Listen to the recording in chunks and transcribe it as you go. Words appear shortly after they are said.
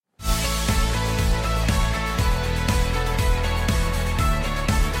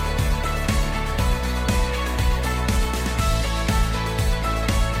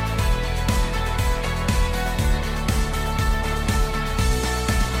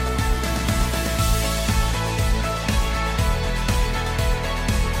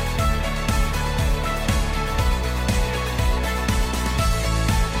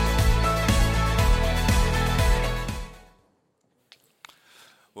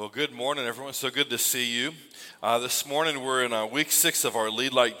Well, good morning, everyone. So good to see you. This morning we're in week 6 of our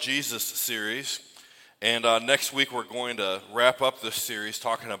Lead Like Jesus series. And next week we're going to wrap up this series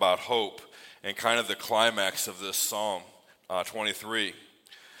talking about hope and kind of the climax of this Psalm 23.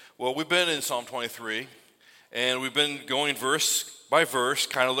 Well, we've been in Psalm 23, and we've been going verse by verse,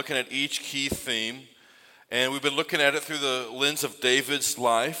 kind of looking at each key theme. And we've been looking at it through the lens of David's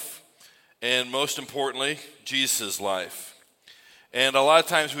life, and most importantly, Jesus' life. And a lot of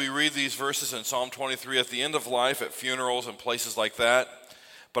times we read these verses in Psalm 23 at the end of life, at funerals and places like that.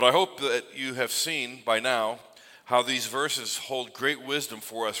 But I hope that you have seen by now how these verses hold great wisdom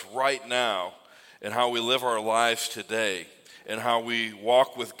for us right now and how we live our lives today and how we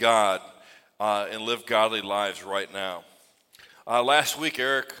walk with God and live godly lives right now. Last week,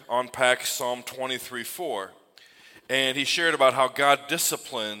 Eric unpacked Psalm 23:4, and he shared about how God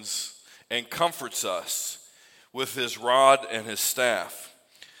disciplines and comforts us with his rod and his staff.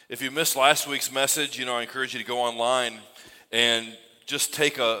 If you missed last week's message, I encourage you to go online and just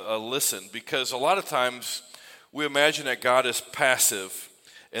take a listen, because a lot of times we imagine that God is passive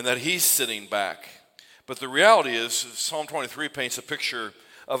and that he's sitting back. But the reality is Psalm 23 paints a picture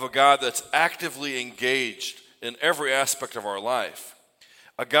of a God that's actively engaged in every aspect of our life.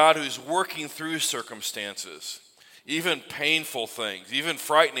 A God who's working through circumstances, even painful things, even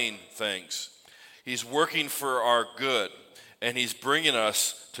frightening things. He's working for our good, and he's bringing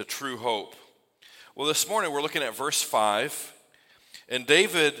us to true hope. Well, this morning we're looking at verse 5, and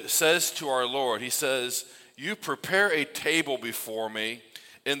David says to our Lord, he says, "You prepare a table before me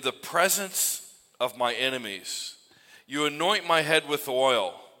in the presence of my enemies. You anoint my head with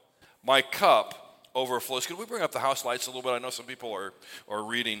oil. My cup overflows." Could we bring up the house lights a little bit? I know some people are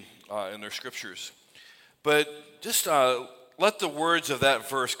reading in their scriptures. But just let the words of that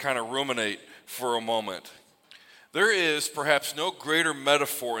verse kind of ruminate for a moment. There is perhaps no greater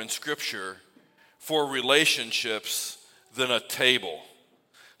metaphor in Scripture for relationships than a table.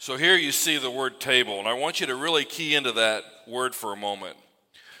 So here you see the word table, and I want you to really key into that word for a moment.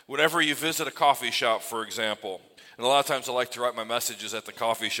 Whenever you visit a coffee shop, for example, and a lot of times I like to write my messages at the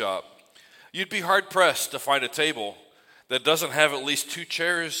coffee shop, you'd be hard-pressed to find a table that doesn't have at least 2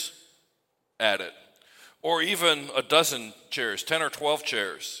 chairs at it, or even a dozen chairs, 10 or 12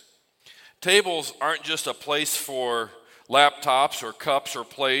 chairs. Tables aren't just a place for laptops or cups or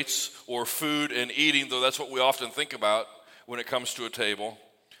plates or food and eating, though that's what we often think about when it comes to a table.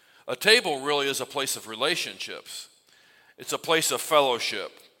 A table really is a place of relationships. It's a place of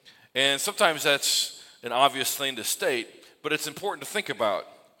fellowship. And sometimes that's an obvious thing to state, but it's important to think about,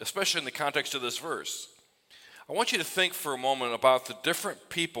 especially in the context of this verse. I want you to think for a moment about the different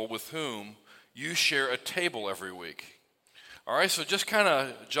people with whom you share a table every week. All right, so just kind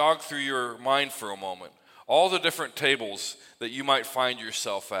of jog through your mind for a moment. All the different tables that you might find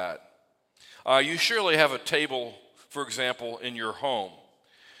yourself at. You surely have a table, for example, in your home.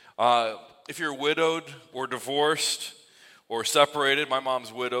 If you're widowed or divorced or separated, my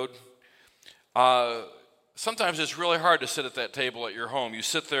mom's widowed, sometimes it's really hard to sit at that table at your home. You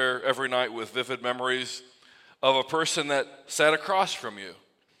sit there every night with vivid memories of a person that sat across from you.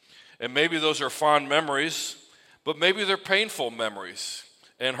 And maybe those are fond memories, but maybe they're painful memories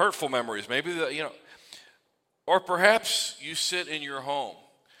and hurtful memories. Maybe, or perhaps you sit in your home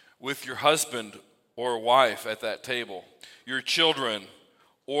with your husband or wife at that table, your children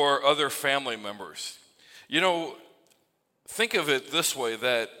or other family members. Think of it this way,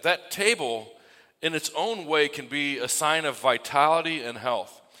 that table in its own way can be a sign of vitality and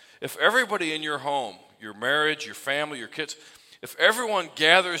health. If everybody in your home, your marriage, your family, your kids, if everyone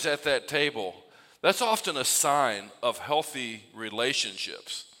gathers at that table, that's often a sign of healthy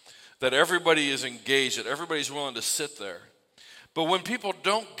relationships, that everybody is engaged, that everybody's willing to sit there. But when people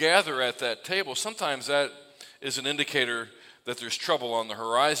don't gather at that table, sometimes that is an indicator that there's trouble on the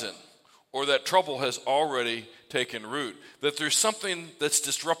horizon, or that trouble has already taken root, that there's something that's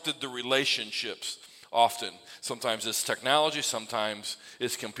disrupted the relationships often. Sometimes it's technology, sometimes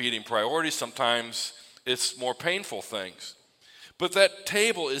it's competing priorities, sometimes it's more painful things. But that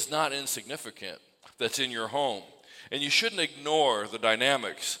table is not insignificant that's in your home, and you shouldn't ignore the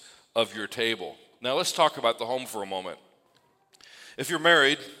dynamics of your table. Now let's talk about the home for a moment. If you're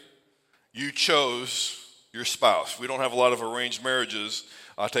married, you chose your spouse. We don't have a lot of arranged marriages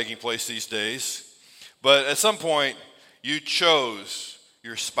taking place these days, but at some point you chose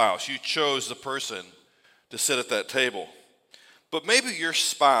your spouse. You chose the person to sit at that table. But maybe your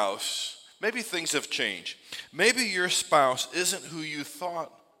spouse, maybe things have changed. Maybe your spouse isn't who you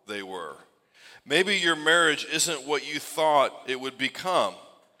thought they were. Maybe your marriage isn't what you thought it would become.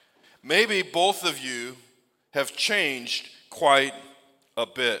 Maybe both of you have changed quite a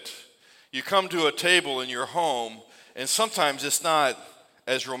bit. You come to a table in your home, and sometimes it's not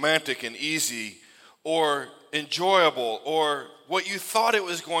as romantic and easy or enjoyable or what you thought it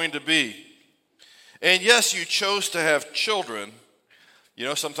was going to be. And yes, you chose to have children. You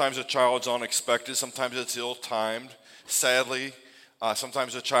know, sometimes a child's unexpected, sometimes it's ill-timed. Sadly,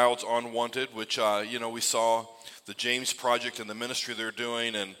 sometimes a child's unwanted, which, we saw the James Project and the ministry they're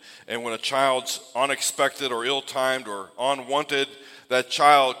doing. And when a child's unexpected or ill-timed or unwanted, that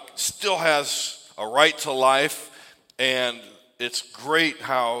child still has a right to life. And it's great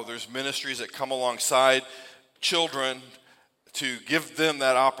how there's ministries that come alongside children to give them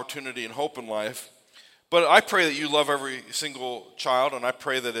that opportunity and hope in life. But I pray that you love every single child, and I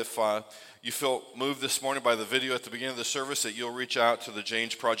pray that if you feel moved this morning by the video at the beginning of the service, that you'll reach out to the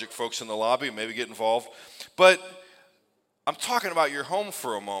James Project folks in the lobby and maybe get involved. But I'm talking about your home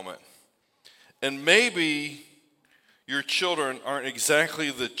for a moment. And maybe your children aren't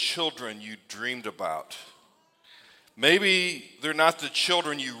exactly the children you dreamed about. Maybe they're not the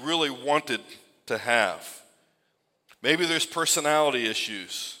children you really wanted to have. Maybe there's personality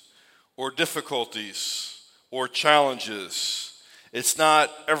issues or difficulties or challenges. It's not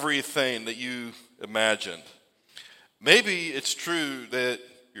everything that you imagined. Maybe it's true that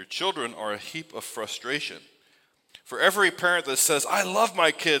your children are a heap of frustration. For every parent that says, I love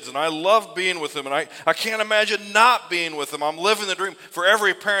my kids and I love being with them and I can't imagine not being with them, I'm living the dream. For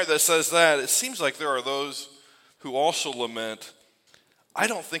every parent that says that, it seems like there are those who also lament, I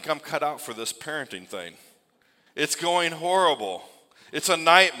don't think I'm cut out for this parenting thing. It's going horrible. It's a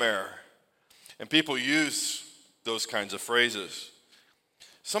nightmare. And people use those kinds of phrases.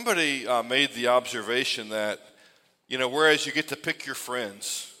 Somebody made the observation that, whereas you get to pick your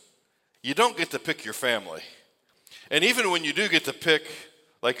friends, you don't get to pick your family. And even when you do get to pick,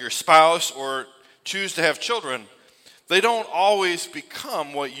 like your spouse or choose to have children, they don't always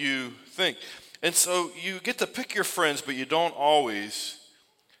become what you think. And so you get to pick your friends, but you don't always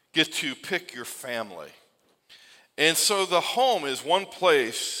get to pick your family. And so the home is one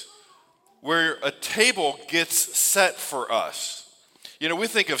place where a table gets set for us. We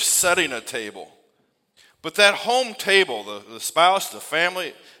think of setting a table. But that home table, the spouse, the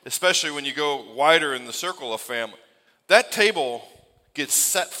family, especially when you go wider in the circle of family, that table gets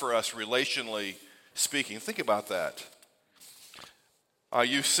set for us relationally speaking. Think about that.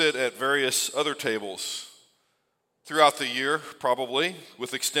 You sit at various other tables throughout the year, probably,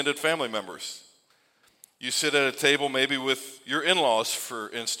 with extended family members. You sit at a table maybe with your in-laws, for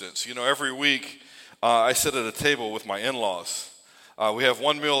instance. Every week I sit at a table with my in-laws. We have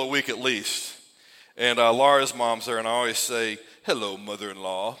one meal a week at least. And Laura's mom's there, and I always say, hello,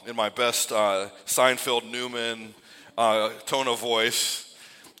 mother-in-law, in my best Seinfeld-Newman tone of voice.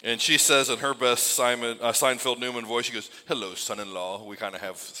 And she says in her best Seinfeld-Newman voice, she goes, hello, son-in-law. We kind of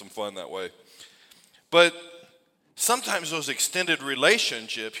have some fun that way. But sometimes those extended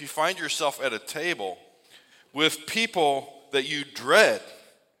relationships, you find yourself at a table with people that you dread.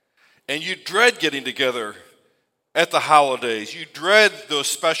 And you dread getting together at the holidays. You dread those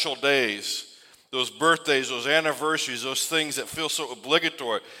special days, those birthdays, those anniversaries, those things that feel so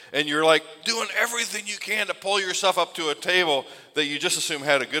obligatory. And you're like doing everything you can to pull yourself up to a table that you just assume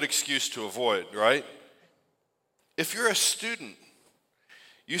had a good excuse to avoid, right? If you're a student,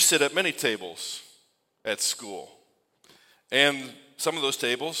 you sit at many tables at school. And some of those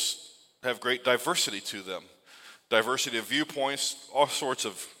tables have great diversity to them. Diversity of viewpoints, all sorts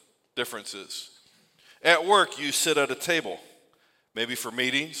of differences. At work, you sit at a table, maybe for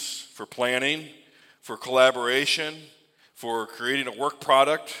meetings, for planning, for collaboration, for creating a work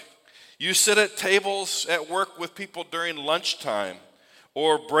product. You sit at tables at work with people during lunchtime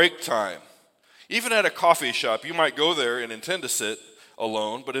or break time. Even at a coffee shop, you might go there and intend to sit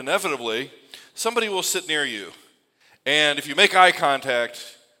alone, but inevitably, somebody will sit near you. And if you make eye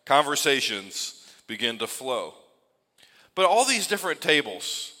contact, conversations begin to flow. But all these different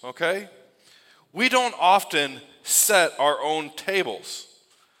tables, okay? We don't often set our own tables.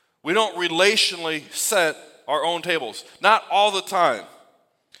 We don't relationally set our own tables. Not all the time.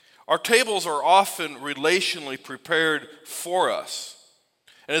 Our tables are often relationally prepared for us.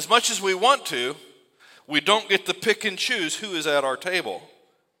 And as much as we want to, we don't get to pick and choose who is at our table.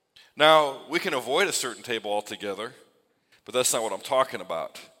 Now, we can avoid a certain table altogether, but that's not what I'm talking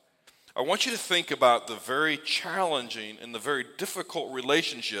about. I want you to think about the very challenging and the very difficult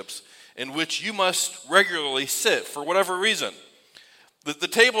relationships in which you must regularly sit for whatever reason. The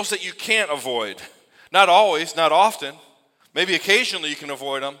tables that you can't avoid. Not always, not often. Maybe occasionally you can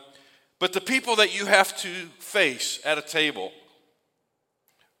avoid them. But the people that you have to face at a table.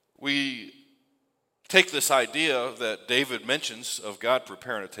 We take this idea that David mentions of God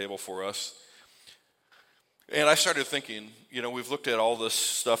preparing a table for us, and I started thinking, we've looked at all this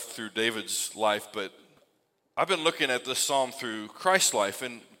stuff through David's life, but I've been looking at this psalm through Christ's life,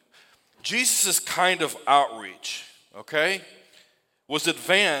 and Jesus' kind of outreach, was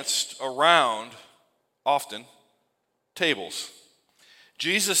advanced around, often, tables.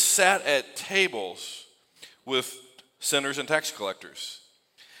 Jesus sat at tables with sinners and tax collectors.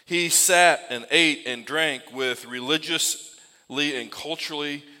 He sat and ate and drank with religiously and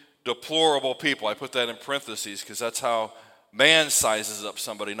culturally deplorable people. I put that in parentheses because that's how man sizes up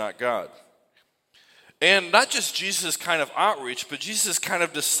somebody, not God. And not just Jesus' kind of outreach, but Jesus' kind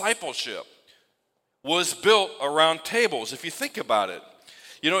of discipleship was built around tables, if you think about it.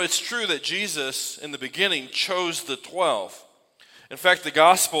 It's true that Jesus, in the beginning, chose the 12. In fact, the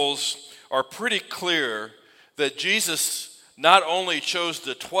Gospels are pretty clear that Jesus not only chose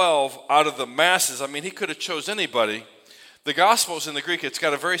the 12 out of the masses, he could have chose anybody. The Gospels in the Greek, it's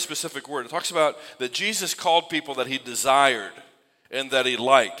got a very specific word. It talks about that Jesus called people that he desired and that he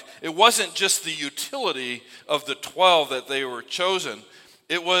liked. It wasn't just the utility of the 12 that they were chosen.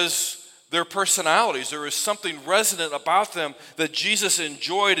 It was their personalities. There was something resonant about them that Jesus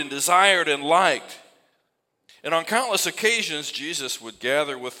enjoyed and desired and liked. And on countless occasions, Jesus would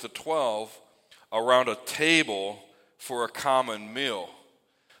gather with the 12 around a table for a common meal.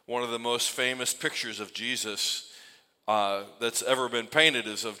 One of the most famous pictures of Jesus that's ever been painted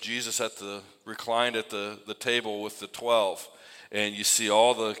is of Jesus reclined at the table with the 12. And you see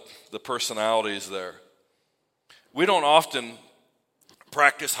all the personalities there. We don't often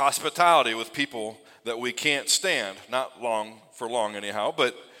practice hospitality with people that we can't stand, not for long anyhow,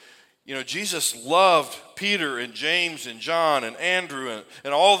 but Jesus loved Peter and James and John and Andrew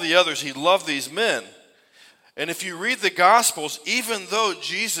and all the others. He loved these men. And if you read the Gospels, even though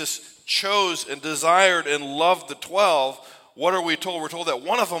Jesus chose and desired and loved the 12, what are we told? We're told that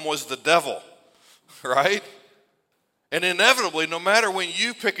one of them was the devil, right? And inevitably, no matter when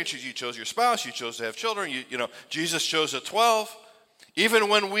you pick and choose, you chose your spouse, you chose to have children, Jesus chose the 12. Even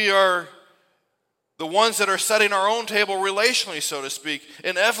when we are the ones that are setting our own table relationally, so to speak,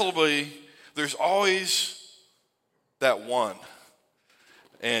 inevitably, there's always that one.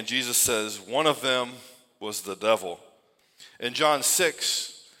 And Jesus says one of them was the devil. In John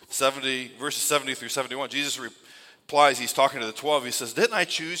 6, verses 70 through 71, Jesus replies, he's talking to the 12, he says, "Didn't I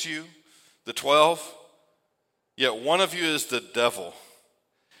choose you, the 12? Yet one of you is the devil."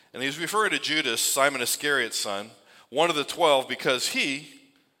 And he's referring to Judas, Simon Iscariot's son, one of the 12, because he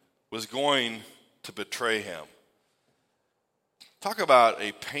was going to betray him. Talk about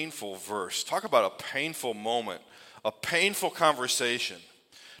a painful verse. Talk about a painful moment, a painful conversation.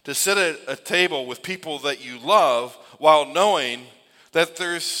 To sit at a table with people that you love while knowing that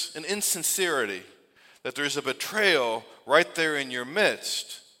there's an insincerity, that there's a betrayal right there in your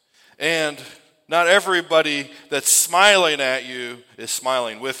midst. And not everybody that's smiling at you is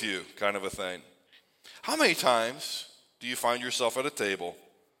smiling with you, kind of a thing. How many times do you find yourself at a table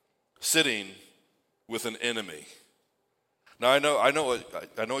sitting with an enemy? Now I know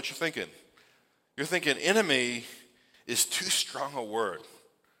what you're thinking. You're thinking enemy is too strong a word.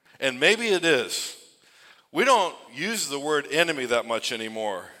 And maybe it is. We don't use the word enemy that much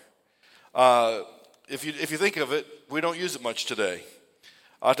anymore. If you think of it, we don't use it much today.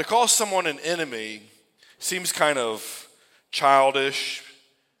 To call someone an enemy seems kind of childish,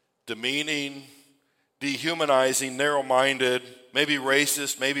 demeaning, dehumanizing, narrow-minded, maybe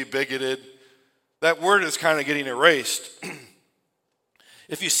racist, maybe bigoted. That word is kind of getting erased.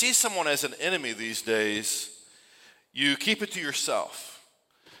 If you see someone as an enemy these days, you keep it to yourself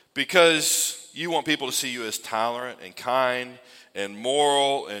because you want people to see you as tolerant and kind and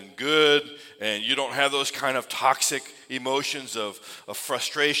moral and good, and you don't have those kind of toxic emotions of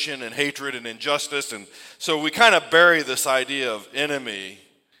frustration and hatred and injustice. And so we kind of bury this idea of enemy.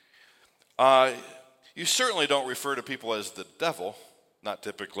 You certainly don't refer to people as the devil, not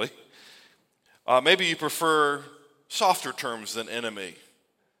typically. Maybe you prefer softer terms than enemy.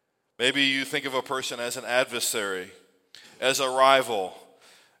 Maybe you think of a person as an adversary, as a rival,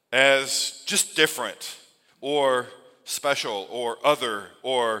 as just different, or special, or other,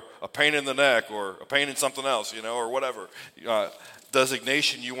 or a pain in the neck, or a pain in something else, or whatever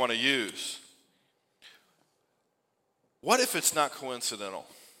designation you want to use. What if it's not coincidental?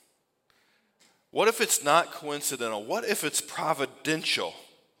 What if it's not coincidental? What if it's providential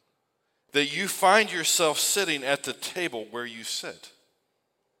that you find yourself sitting at the table where you sit?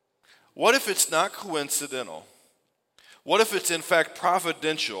 What if it's not coincidental? What if it's in fact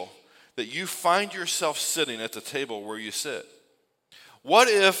providential that you find yourself sitting at the table where you sit? What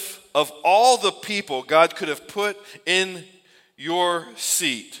if of all the people God could have put in your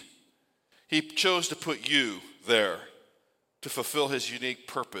seat, he chose to put you there to fulfill his unique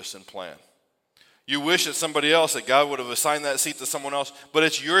purpose and plan? You wish that somebody else, that God would have assigned that seat to someone else, but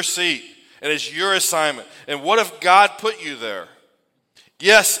it's your seat and it's your assignment. And what if God put you there?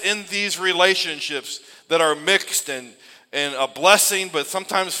 Yes, in these relationships that are mixed and a blessing, but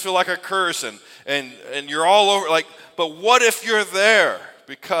sometimes feel like a curse, and you're all over, but what if you're there?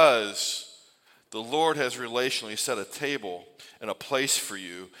 Because the Lord has relationally set a table and a place for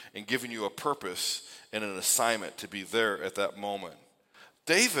you and given you a purpose and an assignment to be there at that moment.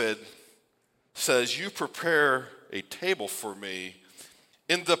 David says, you prepare a table for me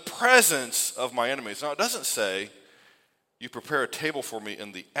in the presence of my enemies. Now, it doesn't say you prepare a table for me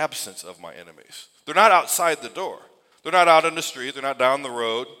in the absence of my enemies. They're not outside the door. They're not out in the street. They're not down the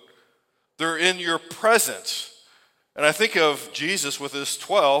road. They're in your presence. And I think of Jesus with his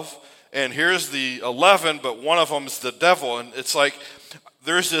 12, and here's the 11, but one of them's the devil. And it's like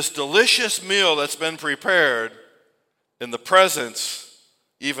there's this delicious meal that's been prepared in the presence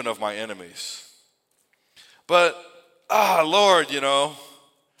even of my enemies. But, Lord, I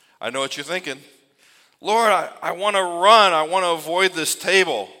know what you're thinking. Lord, I want to run. I want to avoid this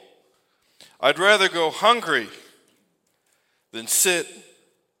table. I'd rather go hungry than sit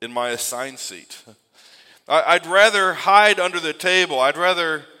in my assigned seat. I'd rather hide under the table. I'd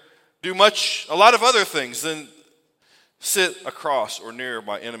rather do a lot of other things than sit across or near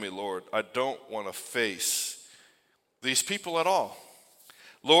my enemy, Lord. I don't want to face these people at all.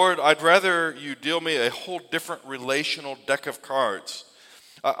 Lord, I'd rather you deal me a whole different relational deck of cards.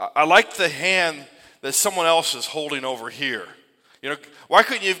 I like the hand that someone else is holding over here. Why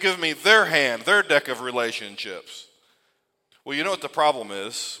couldn't you have given me their hand, their deck of relationships? Well, you know what the problem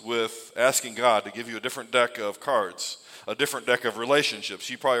is with asking God to give you a different deck of cards, a different deck of relationships.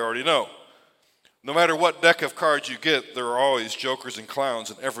 You probably already know. No matter what deck of cards you get, there are always jokers and clowns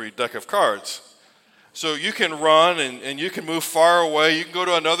in every deck of cards. So you can run and you can move far away. You can go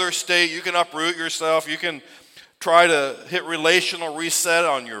to another state. You can uproot yourself. You can try to hit relational reset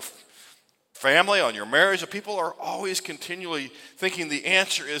on your family, on your marriage. People are always continually thinking the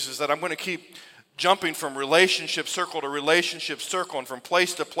answer is that I'm going to keep jumping from relationship circle to relationship circle and from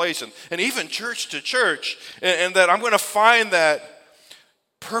place to place and even church to church. And that I'm going to find that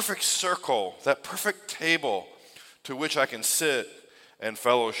perfect circle, that perfect table to which I can sit and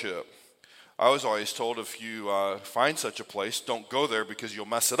fellowship. I was always told if you find such a place, don't go there because you'll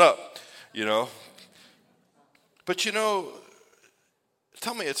mess it up, But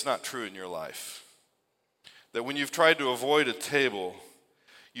tell me it's not true in your life. That when you've tried to avoid a table,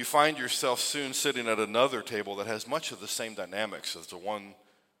 you find yourself soon sitting at another table that has much of the same dynamics as the one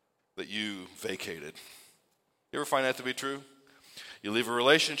that you vacated. You ever find that to be true? You leave a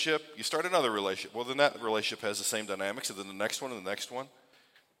relationship, you start another relationship. Well, then that relationship has the same dynamics, and then the next one and the next one.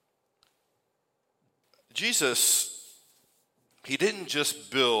 Jesus, he didn't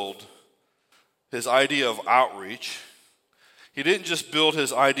just build his idea of outreach. He didn't just build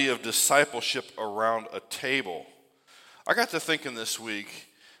his idea of discipleship around a table. I got to thinking this week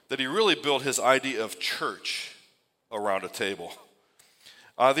that he really built his idea of church around a table.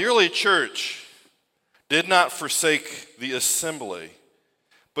 The early church did not forsake the assembly,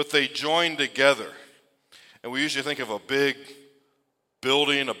 but they joined together. And we usually think of a big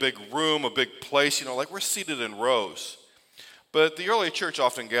building, a big room, a big place, like we're seated in rows. But the early church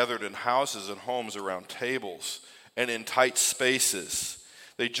often gathered in houses and homes around tables and in tight spaces.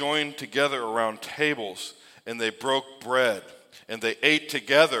 They joined together around tables and they broke bread and they ate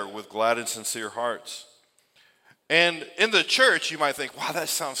together with glad and sincere hearts. And in the church, you might think, wow, that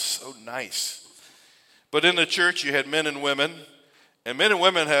sounds so nice. But in the church, you had men and women, and men and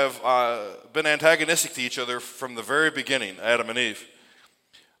women have been antagonistic to each other from the very beginning, Adam and Eve.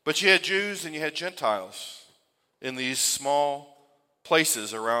 But you had Jews and you had Gentiles in these small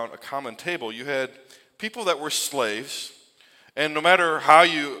places around a common table. You had people that were slaves, and no matter how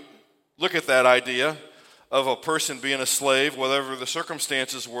you look at that idea of a person being a slave, whatever the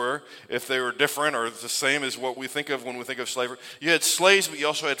circumstances were, if they were different or the same as what we think of when we think of slavery, you had slaves, but you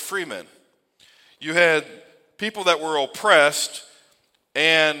also had free men. You had people that were oppressed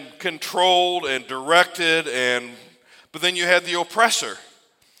and controlled and directed, but then you had the oppressor.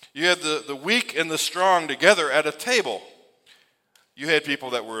 You had the weak and the strong together at a table. You had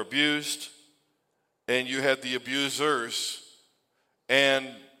people that were abused, and you had the abusers, and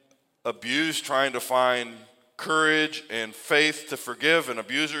abused trying to find courage and faith to forgive, and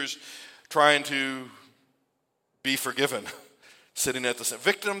abusers trying to be forgiven, sitting at the same,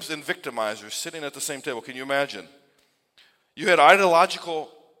 victims and victimizers sitting at the same table. Can you imagine? You had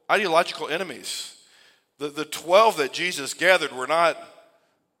ideological enemies. The 12 that Jesus gathered were not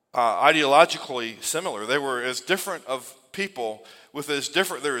ideologically similar. They were as different of people with as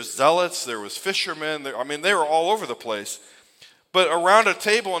different. There was zealots, there was fishermen. They were all over the place. But around a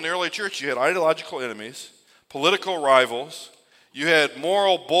table in the early church, you had ideological enemies, political rivals, you had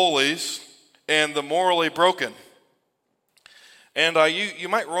moral bullies, and the morally broken. And you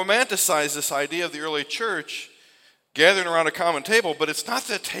might romanticize this idea of the early church gathering around a common table, but it's not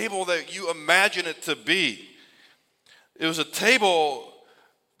the table that you imagine it to be. It was a table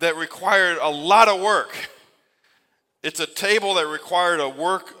that required a lot of work. It's a table that required a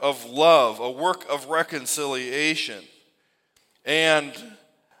work of love, a work of reconciliation. And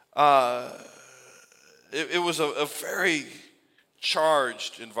it was a very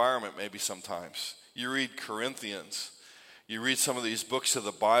charged environment maybe sometimes. You read Corinthians, you read some of these books of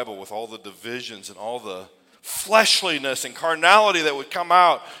the Bible with all the divisions and all the fleshliness and carnality that would come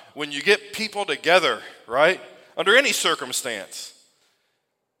out when you get people together, right? Under any circumstance.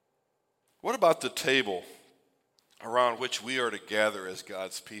 What about the table around which we are to gather as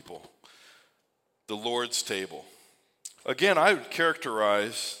God's people? The Lord's table. Again, I wouldn't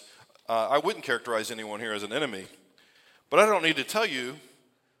characterize anyone here as an enemy, but I don't need to tell you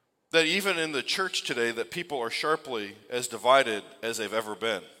that even in the church today that people are sharply as divided as they've ever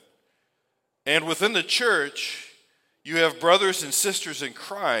been. And within the church, you have brothers and sisters in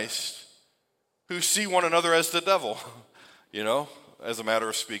Christ who see one another as the devil, as a matter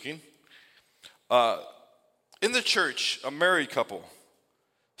of speaking. In the church, a married couple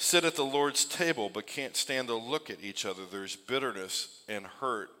sit at the Lord's table but can't stand to look at each other. There's bitterness and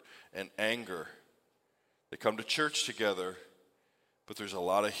hurt and anger. They come to church together, but there's a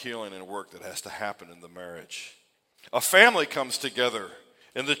lot of healing and work that has to happen in the marriage. A family comes together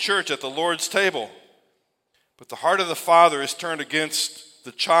in the church at the Lord's table, but the heart of the father is turned against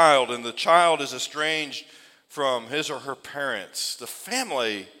the child, and the child is estranged from his or her parents. The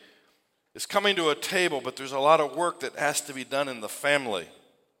family is coming to a table, but there's a lot of work that has to be done in the family.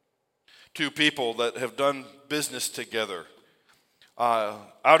 Two people that have done business together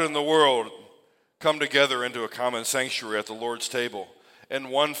out in the world come together into a common sanctuary at the Lord's table, and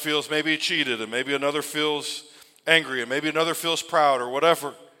one feels maybe cheated, and maybe another feels angry, and maybe another feels proud or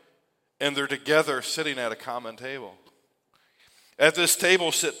whatever, and they're together sitting at a common table. At this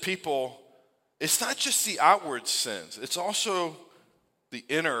table sit people. It's not just the outward sins, it's also the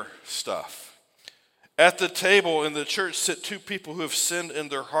inner stuff. At the table in the church sit two people who have sinned in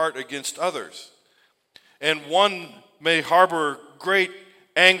their heart against others, and one may harbor great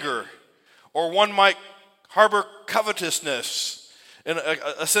anger, or one might harbor covetousness and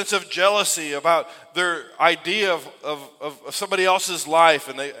a sense of jealousy about their idea of somebody else's life,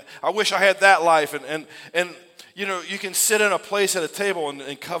 and I wish I had that life, and you can sit in a place at a table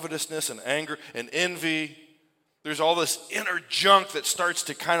and covetousness and anger and envy. There's all this inner junk that starts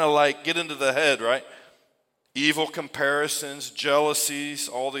to kind of like get into the head, right? Evil comparisons, jealousies,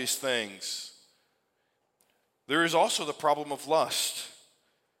 all these things. There is also the problem of lust,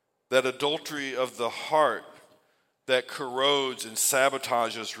 that adultery of the heart that corrodes and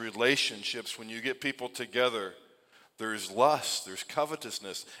sabotages relationships. When you get people together, there's lust, there's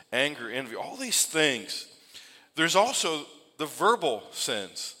covetousness, anger, envy, all these things. There's also the verbal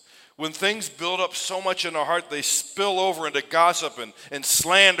sins. When things build up so much in our heart, they spill over into gossip and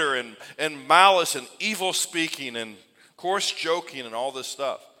slander and malice and evil speaking and coarse joking and all this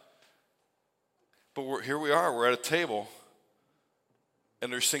stuff. But here we are, we're at a table,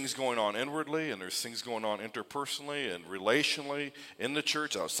 and there's things going on inwardly, and there's things going on interpersonally and relationally in the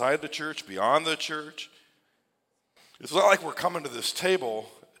church, outside the church, beyond the church. It's not like we're coming to this table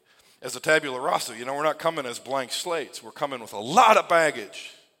as a tabula rasa. We're not coming as blank slates. We're coming with a lot of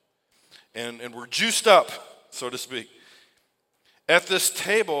baggage, and we're juiced up, so to speak. At this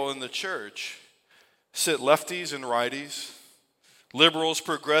table in the church sit lefties and righties, liberals,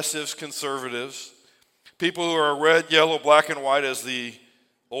 progressives, conservatives, people who are red, yellow, black, and white, as the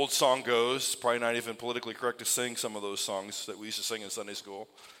old song goes. It's probably not even politically correct to sing some of those songs that we used to sing in Sunday school.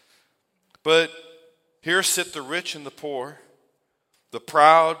 But here sit the rich and the poor, the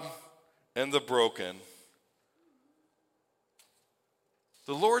proud and the broken.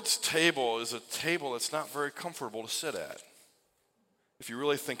 The Lord's table is a table that's not very comfortable to sit at, if you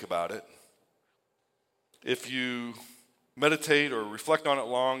really think about it. If you meditate or reflect on it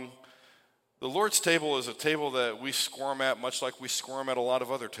long, the Lord's table is a table that we squirm at, much like we squirm at a lot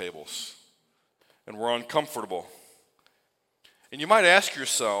of other tables, and we're uncomfortable. And you might ask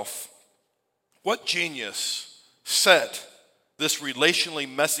yourself, what genius set this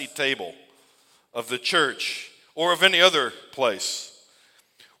relationally messy table of the church or of any other place.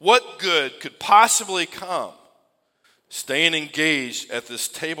 What good could possibly come staying engaged at this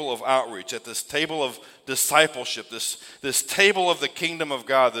table of outreach, at this table of discipleship, this table of the kingdom of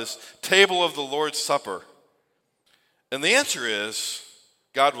God, this table of the Lord's Supper? And the answer is,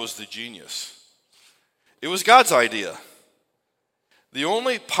 God was the genius. It was God's idea. The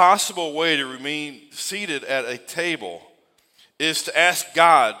only possible way to remain seated at a table is to ask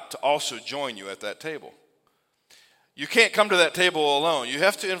God to also join you at that table. You can't come to that table alone. You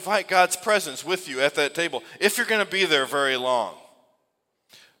have to invite God's presence with you at that table if you're going to be there very long.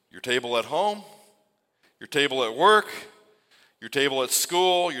 Your table at home, your table at work, your table at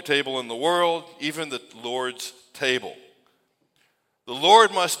school, your table in the world, even the Lord's table. The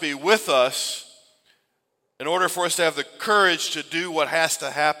Lord must be with us in order for us to have the courage to do what has to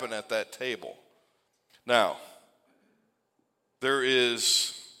happen at that table. Now, there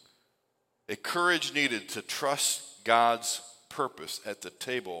is a courage needed to trust God's purpose at the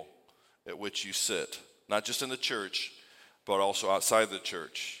table at which you sit, not just in the church, but also outside the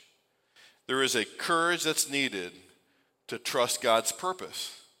church. There is a courage that's needed to trust God's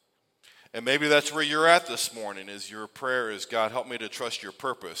purpose. And maybe that's where you're at this morning, is your prayer is, God, help me to trust your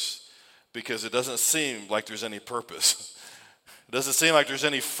purpose, because it doesn't seem like there's any purpose. It doesn't seem like there's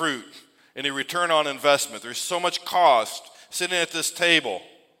any fruit, any return on investment. There's so much cost sitting at this table.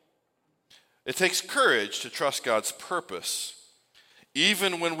 It takes courage to trust God's purpose,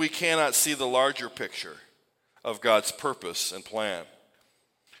 even when we cannot see the larger picture of God's purpose and plan.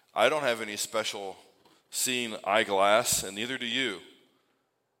 I don't have any special seeing eyeglass, and neither do you.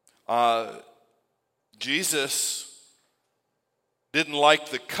 Jesus didn't like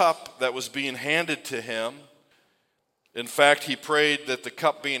the cup that was being handed to him. In fact, he prayed that the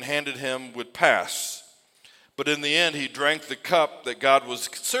cup being handed him would pass. But in the end, he drank the cup that God was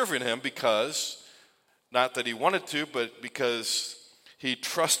serving him because, not that he wanted to, but because he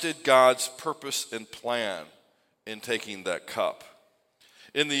trusted God's purpose and plan in taking that cup.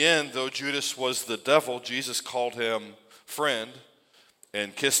 In the end, though Judas was the devil, Jesus called him friend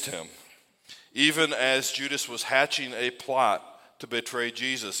and kissed him. Even as Judas was hatching a plot to betray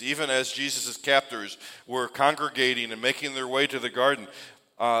Jesus, even as Jesus' captors were congregating and making their way to the garden,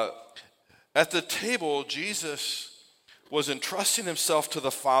 at the table, Jesus was entrusting himself to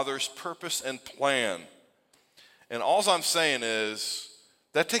the Father's purpose and plan. And all I'm saying is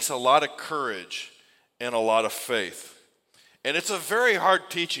that takes a lot of courage and a lot of faith. And it's a very hard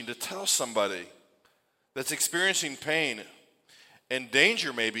teaching to tell somebody that's experiencing pain and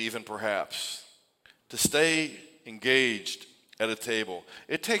danger, maybe even perhaps, to stay engaged at a table.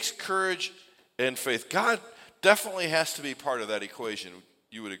 It takes courage and faith. God definitely has to be part of that equation,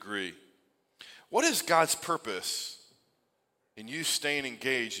 you would agree. What is God's purpose in you staying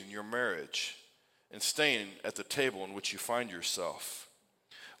engaged in your marriage and staying at the table in which you find yourself?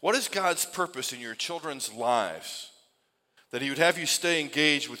 What is God's purpose in your children's lives, that he would have you stay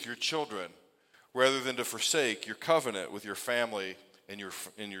engaged with your children rather than to forsake your covenant with your family and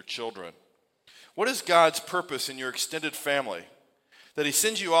your children? What is God's purpose in your extended family, that he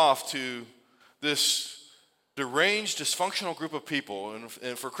sends you off to this deranged, dysfunctional group of people,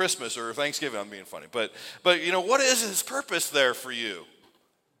 and for Christmas or Thanksgiving, I'm being funny, but you know, what is his purpose there for you?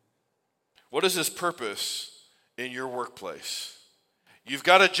 What is his purpose in your workplace? You've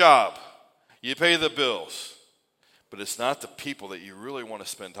got a job, you pay the bills, but it's not the people that you really want to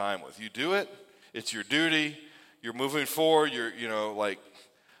spend time with. You do it, it's your duty, you're moving forward,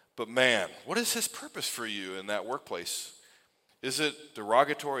 but man, what is his purpose for you in that workplace? Is it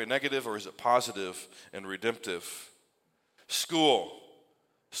derogatory and negative, or is it positive and redemptive? School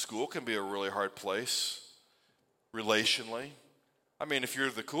can be a really hard place relationally. I mean, if you're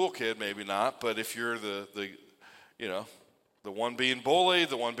the cool kid, maybe not, but if you're the one being bullied,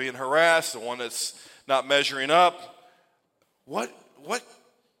 the one being harassed, the one that's not measuring up, what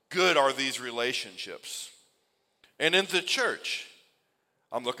good are these relationships? And in the church,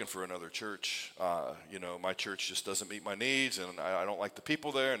 I'm looking for another church. My church just doesn't meet my needs, and I don't like the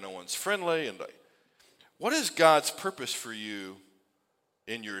people there, and no one's friendly. What is God's purpose for you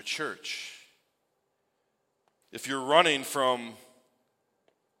in your church? If you're running from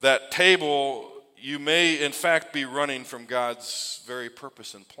that table, you may, in fact, be running from God's very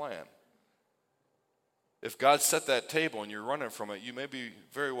purpose and plan. If God set that table and you're running from it, you may be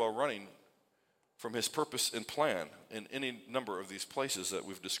very well running from his purpose and plan in any number of these places that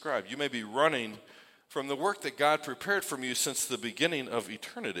we've described. You may be running from the work that God prepared from you since the beginning of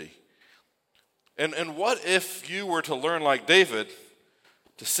eternity. And what if you were to learn, like David,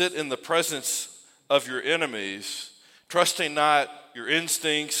 to sit in the presence of your enemies, trusting not your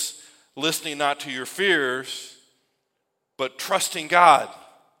instincts, listening not to your fears, but trusting God,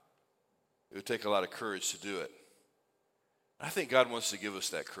 it would take a lot of courage to do it. I think God wants to give us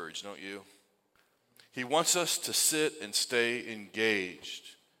that courage, don't you? He wants us to sit and stay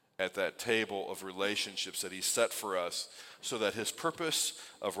engaged at that table of relationships that he set for us so that his purpose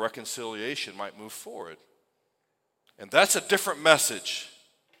of reconciliation might move forward. And that's a different message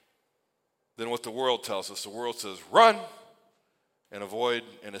than what the world tells us. The world says, run and avoid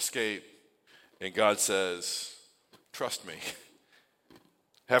and escape. And God says, trust me.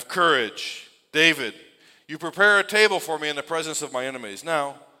 Have courage. David, you prepare a table for me in the presence of my enemies.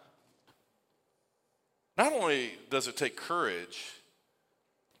 Now, not only does it take courage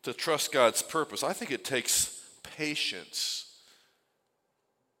to trust God's purpose, I think it takes patience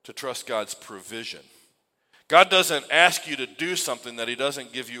to trust God's provision. God doesn't ask you to do something that he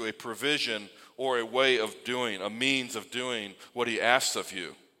doesn't give you a provision or a way of doing, a means of doing what he asks of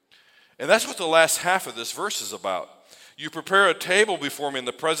you. And that's what the last half of this verse is about. You prepare a table before me in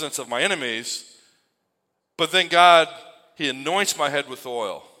the presence of my enemies, but then God, he anoints my head with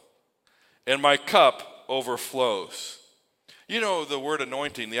oil, and my cup overflows. You know the word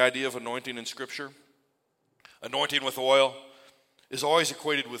anointing, the idea of anointing in Scripture? Anointing with oil is always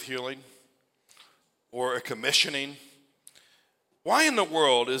equated with healing or a commissioning. Why in the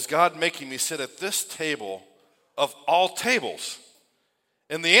world is God making me sit at this table of all tables?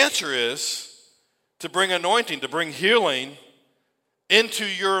 And the answer is to bring anointing, to bring healing into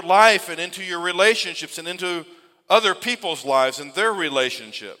your life and into your relationships and into other people's lives and their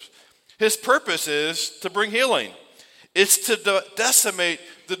relationships. His purpose is to bring healing. It's to decimate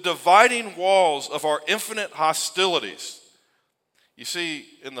the dividing walls of our infinite hostilities. You see,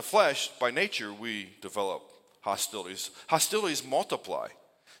 in the flesh, by nature, we develop hostilities. Hostilities multiply.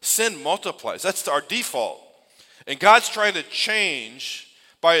 Sin multiplies. That's our default. And God's trying to change,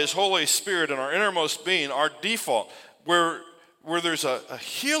 by his Holy Spirit in our innermost being, our default, where there's a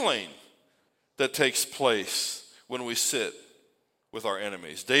healing that takes place when we sit with our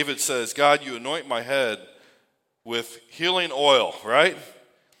enemies. David says, God, you anoint my head with healing oil, right?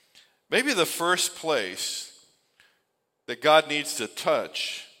 Maybe the first place that God needs to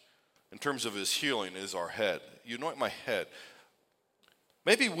touch in terms of his healing is our head. You anoint my head.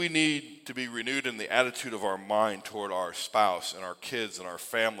 Maybe we need to be renewed in the attitude of our mind toward our spouse and our kids and our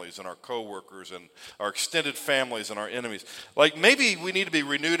families and our coworkers and our extended families and our enemies. Like maybe we need to be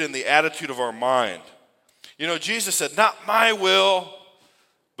renewed in the attitude of our mind. You know, Jesus said, not my will,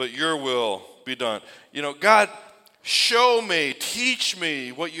 but your will be done. You know, God, show me, teach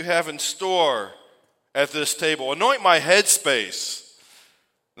me what you have in store at this table. Anoint my head space.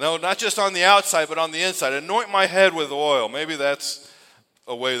 No, not just on the outside, but on the inside. Anoint my head with oil. Maybe that's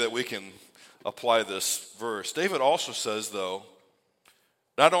a way that we can apply this verse. David also says, though,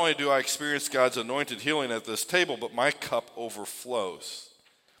 not only do I experience God's anointed healing at this table, but my cup overflows.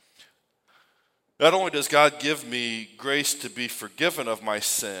 Not only does God give me grace to be forgiven of my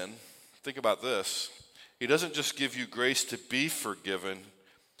sin, think about this. He doesn't just give you grace to be forgiven,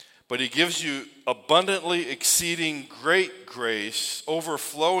 but he gives you abundantly exceeding great grace,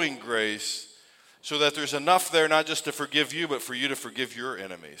 overflowing grace, so that there's enough there not just to forgive you, but for you to forgive your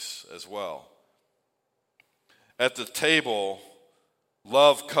enemies as well. At the table,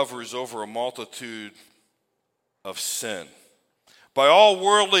 love covers over a multitude of sin. By all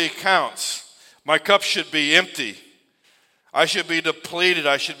worldly accounts, my cup should be empty. I should be depleted.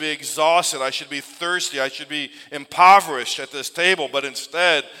 I should be exhausted. I should be thirsty. I should be impoverished at this table. But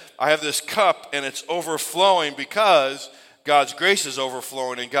instead, I have this cup and it's overflowing because God's grace is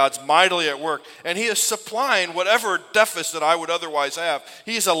overflowing and God's mightily at work. And he is supplying whatever deficit I would otherwise have.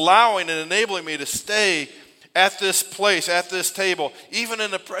 He's allowing and enabling me to stay at this place, at this table, even in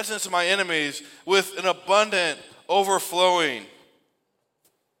the presence of my enemies, with an abundant, overflowing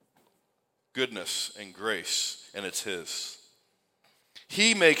goodness and grace, and it's his.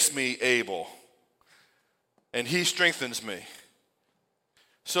 He makes me able, and he strengthens me.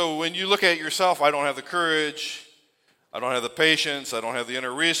 So when you look at yourself, I don't have the courage, I don't have the patience, I don't have the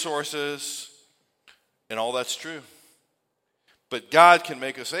inner resources, and all that's true. But God can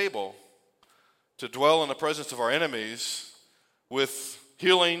make us able to dwell in the presence of our enemies with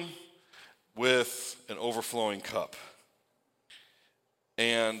healing, with an overflowing cup.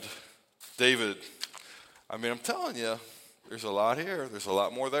 And David, I'm telling you, there's a lot here. There's a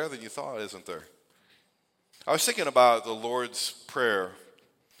lot more there than you thought, isn't there? I was thinking about the Lord's Prayer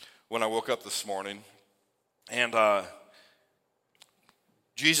when I woke up this morning. And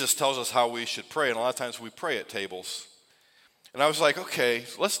Jesus tells us how we should pray. And a lot of times we pray at tables. And I was like, okay,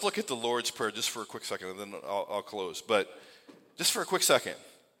 let's look at the Lord's Prayer just for a quick second, and then I'll close. But just for a quick second.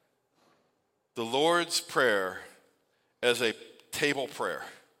 The Lord's Prayer as a table prayer,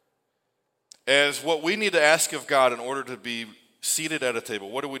 as what we need to ask of God in order to be seated at a table.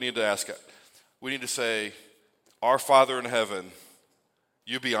 What do we need to ask? We need to say, "Our Father in heaven,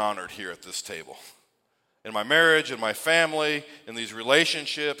 you be honored here at this table. In my marriage, in my family, in these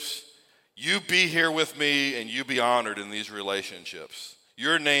relationships, you be here with me and you be honored in these relationships.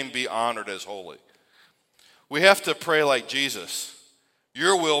 Your name be honored as holy." We have to pray like Jesus.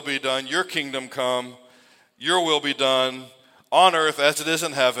 Your will be done, your kingdom come, your will be done on earth as it is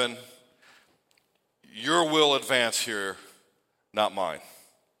in heaven. Your will advance here, not mine.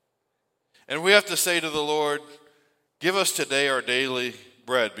 And we have to say to the Lord, "Give us today our daily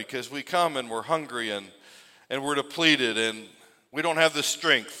bread," because we come and we're hungry and we're depleted and we don't have the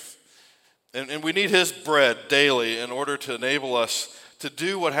strength. And we need his bread daily in order to enable us to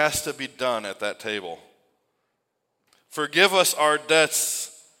do what has to be done at that table. Forgive us our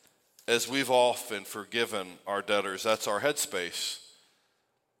debts as we've often forgiven our debtors. That's our headspace.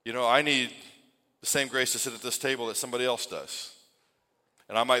 You know, I need the same grace to sit at this table that somebody else does.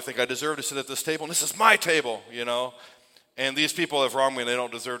 And I might think I deserve to sit at this table, and this is my table, you know. And these people have wronged me and they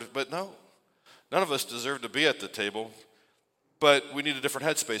don't deserve it. But no, none of us deserve to be at the table. But we need a different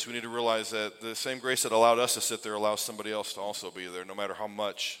headspace. We need to realize that the same grace that allowed us to sit there allows somebody else to also be there, no matter how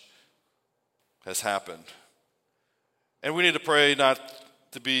much has happened. And we need to pray not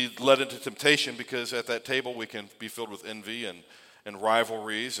to be led into temptation, because at that table we can be filled with envy and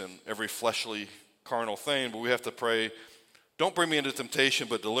rivalries and every fleshly carnal thing. But we have to pray, "Don't bring me into temptation,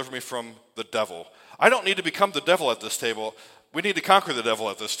 but deliver me from the devil." I don't need to become the devil at this table. We need to conquer the devil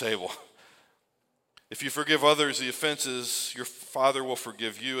at this table. If you forgive others the offenses, your Father will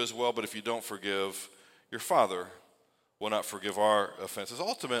forgive you as well. But if you don't forgive, your Father will not forgive our offenses.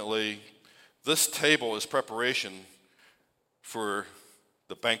 Ultimately, this table is preparation for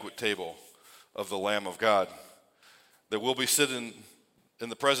the banquet table of the Lamb of God, that we'll be sitting in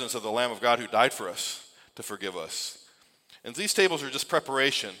the presence of the Lamb of God who died for us to forgive us. And these tables are just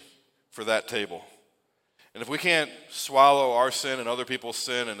preparation for that table. And if we can't swallow our sin and other people's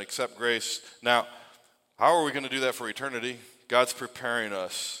sin and accept grace, now, how are we going to do that for eternity? God's preparing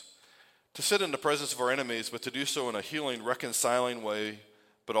us to sit in the presence of our enemies, but to do so in a healing, reconciling way,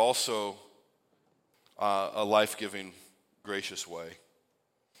 but also a life-giving, gracious way.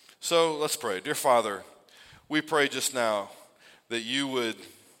 So let's pray. Dear Father, we pray just now that you would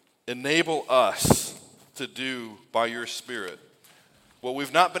enable us to do by your Spirit what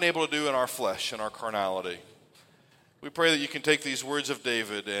we've not been able to do in our flesh and our carnality. We pray that you can take these words of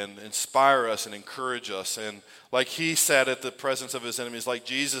David and inspire us and encourage us. And like he sat at the presence of his enemies, like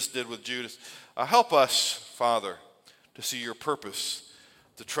Jesus did with Judas, help us, Father, to see your purpose,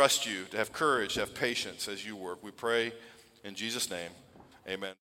 to trust you, to have courage, to have patience as you work. We pray in Jesus' name, amen.